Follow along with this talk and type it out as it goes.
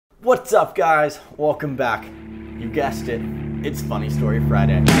What's up, guys? Welcome back. You guessed it, it's Funny Story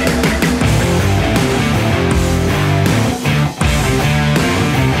Friday.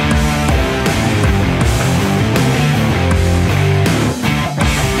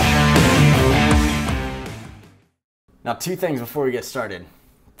 Now, two things before we get started.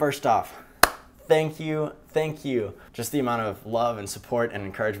 First off, thank you. Just the amount of love and support and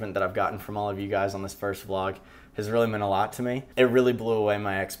encouragement that I've gotten from all of you guys on this first vlog has really meant a lot to me. It really blew away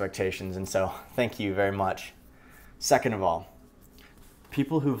my expectations, and so thank you very much. Second of all,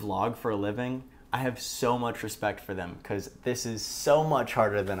 people who vlog for a living, I have so much respect for them because this is so much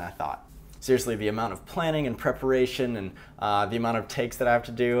harder than I thought. Seriously, the amount of planning and preparation and the amount of takes that I have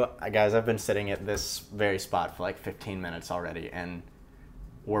to do, guys, I've been sitting at this very spot for like 15 minutes already, and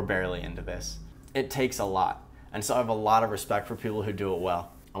we're barely into this. It takes a lot, and so I have a lot of respect for people who do it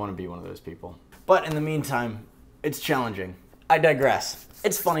well. I want to be one of those people. But in the meantime, it's challenging. I digress.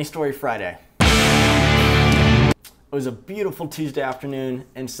 It's Funny Story Friday. It was a beautiful Tuesday afternoon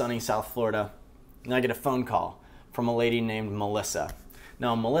in sunny South Florida, and I get a phone call from a lady named Melissa.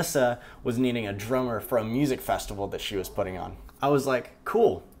 Now, Melissa was needing a drummer for a music festival that she was putting on. I was like,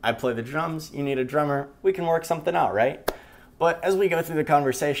 cool, I play the drums, you need a drummer, we can work something out, right? But as we go through the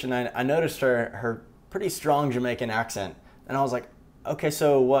conversation, I noticed her pretty strong Jamaican accent, and I was like, okay,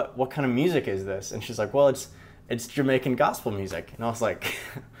 so what kind of music is this? And she's like, well, it's Jamaican gospel music. And I was like,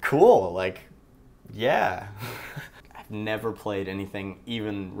 cool, like, yeah. I've never played anything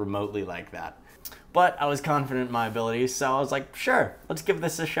even remotely like that. But I was confident in my abilities, so I was like, sure, let's give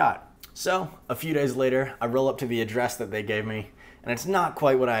this a shot. So, a few days later, I roll up to the address that they gave me, and it's not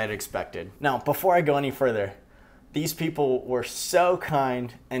quite what I had expected. Now, before I go any further, these people were so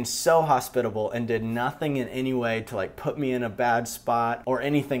kind and so hospitable and did nothing in any way to like put me in a bad spot or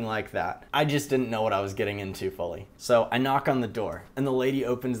anything like that. I just didn't know what I was getting into fully. So I knock on the door, and the lady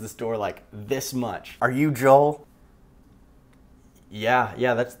opens this door like this much. Are you Joel? Yeah,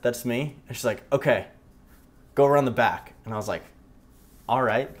 that's me. And she's like, okay, go around the back. And I was like, all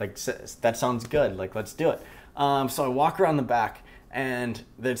right, like that sounds good. Like, let's do it. So I walk around the back, and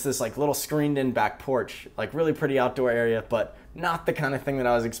there's this like little screened in back porch, like really pretty outdoor area, but not the kind of thing that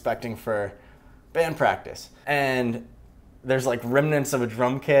I was expecting for band practice. And there's like remnants of a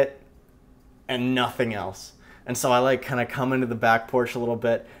drum kit and nothing else. And so I like kind of come into the back porch a little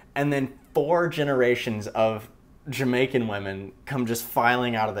bit, and then 4 generations of Jamaican women come just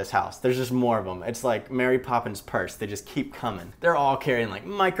filing out of this house. There's just more of them. It's like Mary Poppins' purse. They just keep coming. They're all carrying like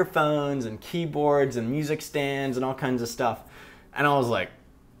microphones and keyboards and music stands and all kinds of stuff. And I was like,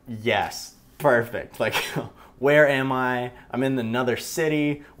 yes, perfect. Like, where am I? I'm in another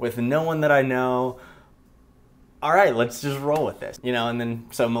city with no one that I know. All right, let's just roll with this. You know, and then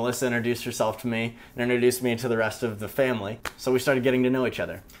so Melissa introduced herself to me and introduced me to the rest of the family. So we started getting to know each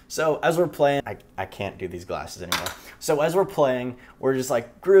other. So as we're playing, I can't do these glasses anymore. So as we're playing, we're just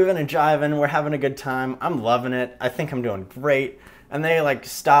like grooving and jiving. We're having a good time. I'm loving it. I think I'm doing great. And they like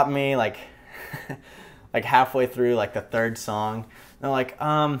stop me like, like halfway through like the 3rd song. And they're like,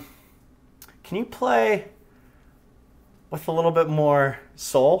 can you play with a little bit more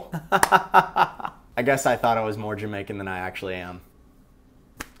soul? I guess I thought I was more Jamaican than I actually am.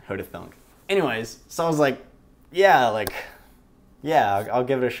 Who'd have thunk? Anyways, so I was like, yeah, I'll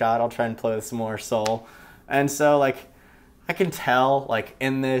give it a shot. I'll try and play with some more soul. And so like, I can tell like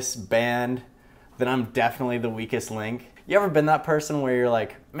in this band that I'm definitely the weakest link. You ever been that person where you're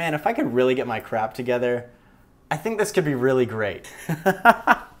like, man, if I could really get my crap together, I think this could be really great.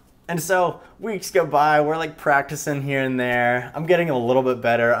 And so weeks go by, we're like practicing here and there. I'm getting a little bit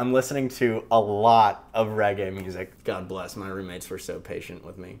better. I'm listening to a lot of reggae music. God bless, my roommates were so patient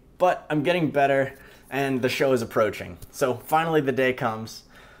with me. But I'm getting better, and the show is approaching. So finally the day comes,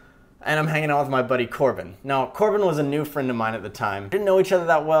 and I'm hanging out with my buddy Corbin. Now, Corbin was a new friend of mine at the time. Didn't know each other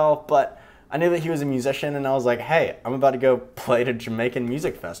that well, but I knew that he was a musician, and I was like, hey, I'm about to go play at a Jamaican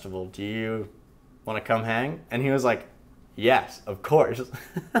music festival. Do you want to come hang? And he was like, yes, of course.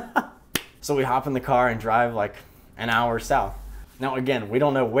 So we hop in the car and drive like an hour south. Now again, we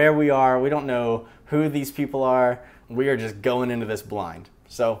don't know where we are. We don't know who these people are. We are just going into this blind.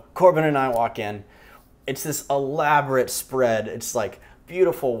 So Corbin and I walk in. It's this elaborate spread. It's like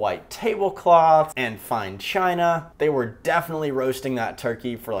beautiful white tablecloths and fine china. They were definitely roasting that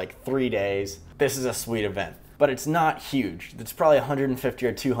turkey for like 3 days. This is a sweet event, but it's not huge. It's probably 150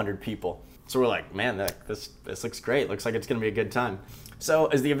 or 200 people. So we're like, man, this looks great. Looks like it's gonna be a good time. So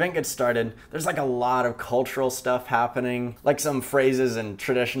as the event gets started, there's like a lot of cultural stuff happening, like some phrases and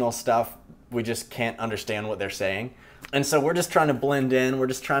traditional stuff. We just can't understand what they're saying. And so we're just trying to blend in. We're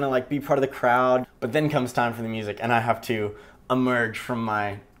just trying to like be part of the crowd. But then comes time for the music, and I have to emerge from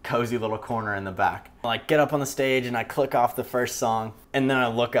my cozy little corner in the back. I like get up on the stage and I click off the first song, and then I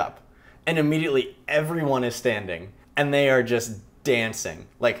look up, and immediately everyone is standing and they are just dancing.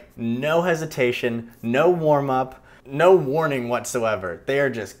 Like no hesitation, no warm up, no warning whatsoever. They are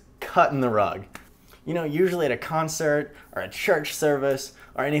just cutting the rug. You know, usually at a concert or a church service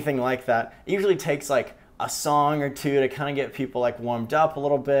or anything like that, it usually takes like a song or two to kind of get people like warmed up a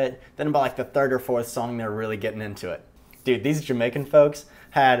little bit. Then about like the third or fourth song, they're really getting into it. Dude, these Jamaican folks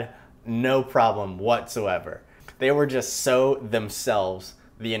had no problem whatsoever. They were just so themselves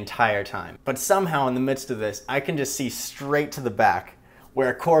the entire time. But somehow in the midst of this, I can just see straight to the back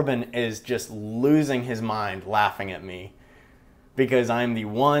where Corbin is just losing his mind laughing at me because I'm the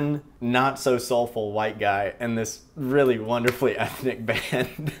one not so soulful white guy in this really wonderfully ethnic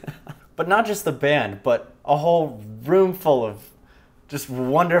band. But not just the band, but a whole room full of just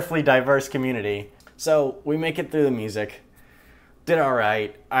wonderfully diverse community. So we make it through the music. Did all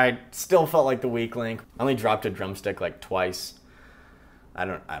right. I still felt like the weak link. I only dropped a drumstick like twice. I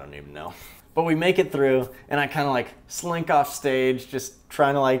don't even know. But we make it through, and I kind of like slink off stage, just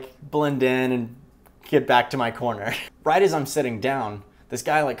trying to like blend in and get back to my corner. Right as I'm sitting down, this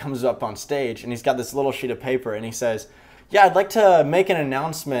guy like comes up on stage, and he's got this little sheet of paper, and he says, "Yeah, I'd like to make an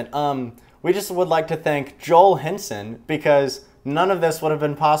announcement. We just would like to thank Joel Henson because none of this would have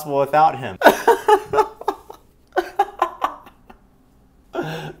been possible without him."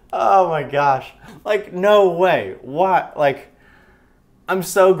 Oh my gosh. Like, no way. What? Like, I'm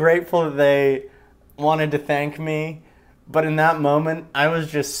so grateful that they wanted to thank me, but in that moment, I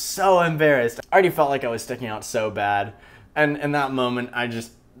was just so embarrassed. I already felt like I was sticking out so bad, and in that moment, I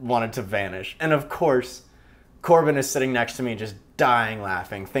just wanted to vanish. And of course, Corbin is sitting next to me just dying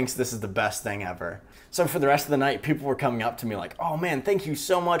laughing, thinks this is the best thing ever. So for the rest of the night, people were coming up to me like, "Oh man, thank you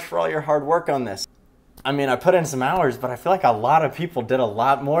so much for all your hard work on this." I mean, I put in some hours, but I feel like a lot of people did a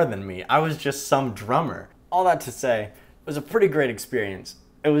lot more than me. I was just some drummer. All that to say, it was a pretty great experience.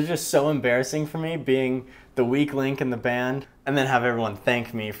 It was just so embarrassing for me being the weak link in the band and then have everyone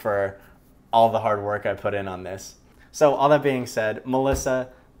thank me for all the hard work I put in on this. So all that being said, Melissa,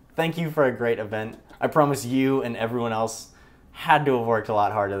 thank you for a great event. I promise you and everyone else had to have worked a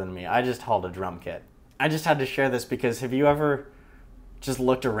lot harder than me. I just hauled a drum kit. I just had to share this because have you ever just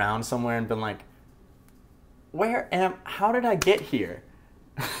looked around somewhere and been like, how did I get here?